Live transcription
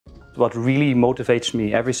what really motivates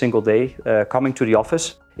me every single day coming to the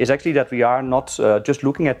office is actually that we are not just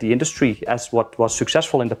looking at the industry as what was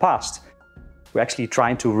successful in the past. We're actually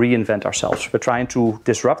trying to reinvent ourselves. We're trying to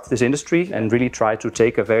disrupt this industry and really try to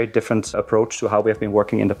take a very different approach to how we have been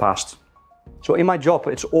working in the past. So in my job,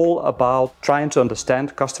 it's all about trying to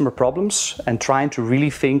understand customer problems and trying to really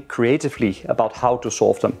think creatively about how to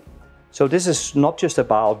solve them. So this is not just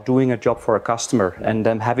about doing a job for a customer and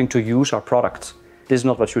them having to use our product. This is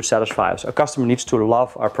not what should satisfy us. A customer needs to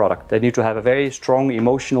love our product. They need to have a very strong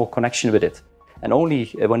emotional connection with it. And only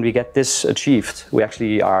when we get this achieved, we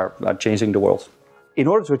actually are changing the world. In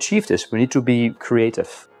order to achieve this, we need to be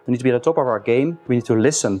creative. We need to be at the top of our game. We need to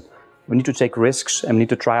listen. We need to take risks and we need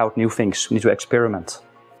to try out new things. We need to experiment.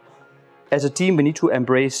 As a team, we need to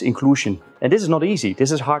embrace inclusion. And this is not easy.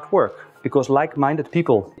 This is hard work because like-minded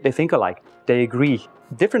people, they think alike. They agree.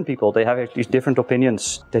 Different people, they have actually different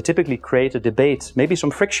opinions. They typically create a debate, maybe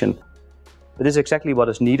some friction. But this is exactly what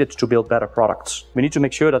is needed to build better products. We need to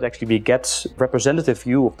make sure that actually we get a representative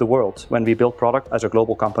view of the world when we build product as a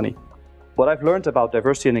global company. What I've learned about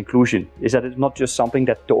diversity and inclusion is that it's not just something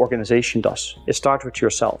that the organization does. It starts with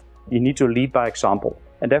yourself. You need to lead by example.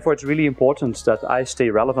 And therefore it's really important that I stay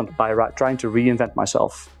relevant by trying to reinvent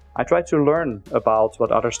myself. I try to learn about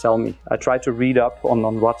what others tell me. I try to read up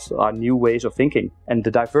on what are new ways of thinking. And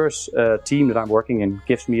the diverse team that I'm working in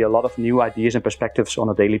gives me a lot of new ideas and perspectives on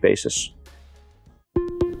a daily basis.